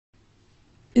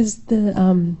Is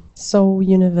the soul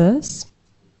universe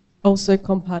also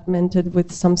compartmented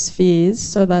with some spheres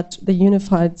so that the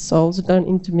unified souls don't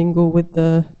intermingle with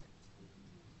the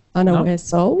unaware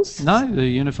souls? No, the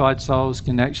unified souls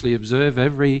can actually observe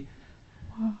every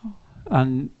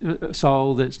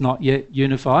soul that's not yet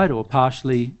unified or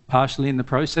partially in the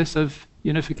process of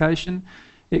unification.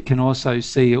 It can also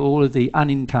see all of the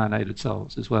unincarnated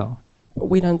souls as well. But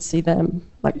we don't see them.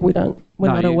 Like we're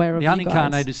not aware of the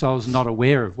unincarnated souls are not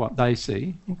aware of what they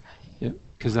see. Okay.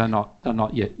 Because they're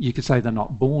not yet. You could say they're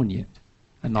not born yet.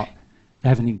 They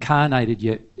haven't incarnated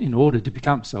yet in order to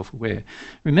become self-aware.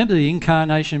 Remember, the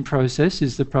incarnation process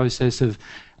is the process of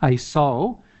a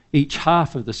soul, each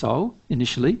half of the soul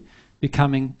initially,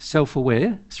 becoming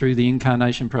self-aware through the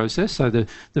incarnation process. So the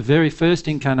very first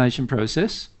incarnation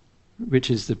process,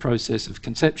 which is the process of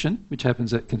conception, which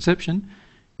happens at conception,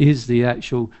 is the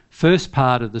actual first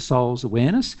part of the soul's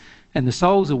awareness, and the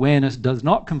soul's awareness does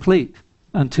not complete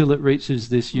until it reaches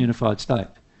this unified state.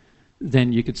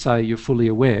 Then you could say you're fully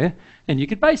aware, and you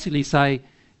could basically say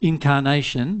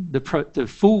incarnation, the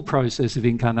full process of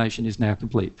incarnation is now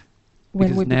complete,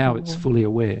 because now it's fully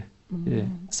aware. Yeah.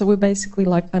 So we're basically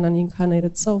like an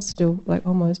unincarnated soul still, like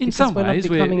almost, in because some we're ways,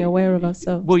 not becoming aware of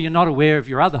ourselves. Well, you're not aware of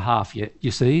your other half yet, you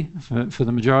see, for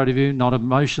the majority of you, not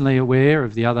emotionally aware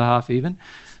of the other half even.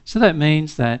 So that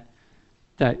means that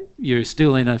you're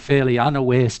still in a fairly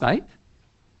unaware state,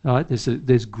 right?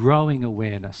 There's growing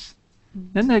awareness.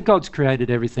 And that God's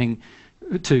created everything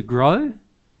to grow,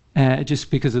 just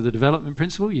because of the development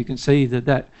principle. You can see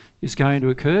that is going to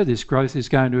occur, this growth is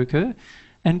going to occur.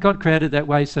 And God created that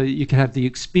way so that you can have the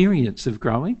experience of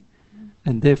growing,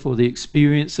 and therefore the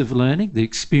experience of learning, the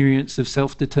experience of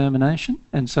self-determination,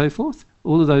 and so forth.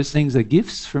 All of those things are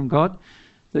gifts from God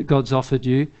that God's offered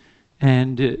you,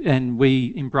 and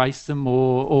we embrace them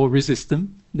or resist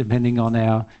them, depending on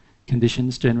our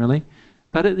conditions generally.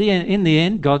 But in the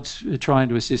end, God's trying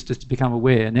to assist us to become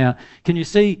aware. Now, can you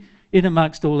see in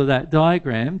amongst all of that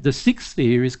diagram, the sixth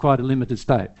sphere is quite a limited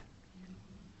state.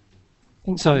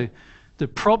 So the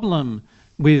problem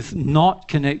with not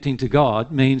connecting to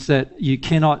God means that you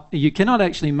cannot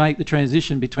actually make the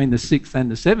transition between the sixth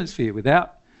and the seventh sphere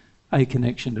without a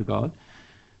connection to God.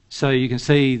 So you can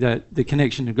see that the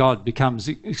connection to God becomes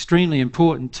extremely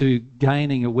important to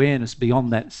gaining awareness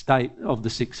beyond that state of the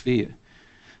sixth sphere.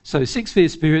 So sixth sphere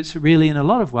spirits really, in a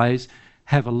lot of ways,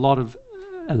 have a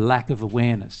lack of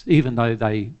awareness, even though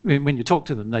when you talk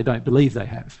to them, they don't believe they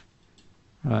have,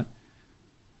 right?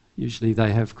 Usually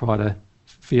they have quite a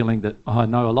feeling that, I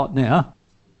know a lot now.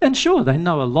 And sure, they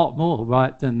know a lot more,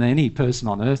 right, than any person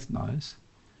on earth knows,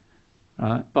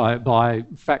 right, by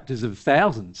factors of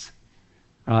thousands,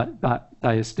 right? But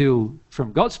they are still,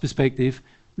 from God's perspective,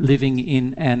 living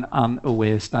in an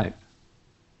unaware state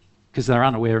because they're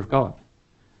unaware of God.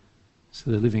 So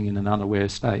they're living in an unaware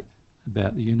state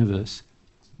about the universe.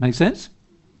 Make sense?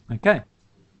 Okay.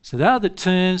 So there are the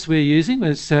terms we're using.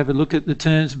 Let's have a look at the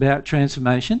terms about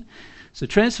transformation. So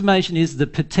transformation is the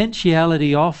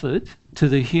potentiality offered to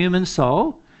the human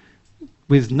soul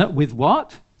with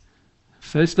what?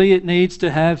 Firstly, it needs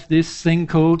to have this thing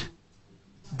called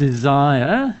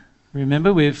desire.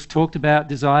 Remember, we've talked about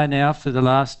desire now for the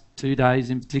last 2 days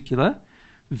in particular.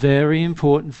 Very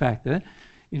important factor.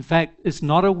 In fact, it's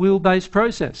not a will-based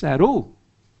process at all.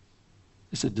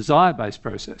 It's a desire-based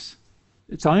process.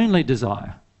 It's only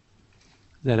desire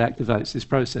that activates this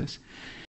process.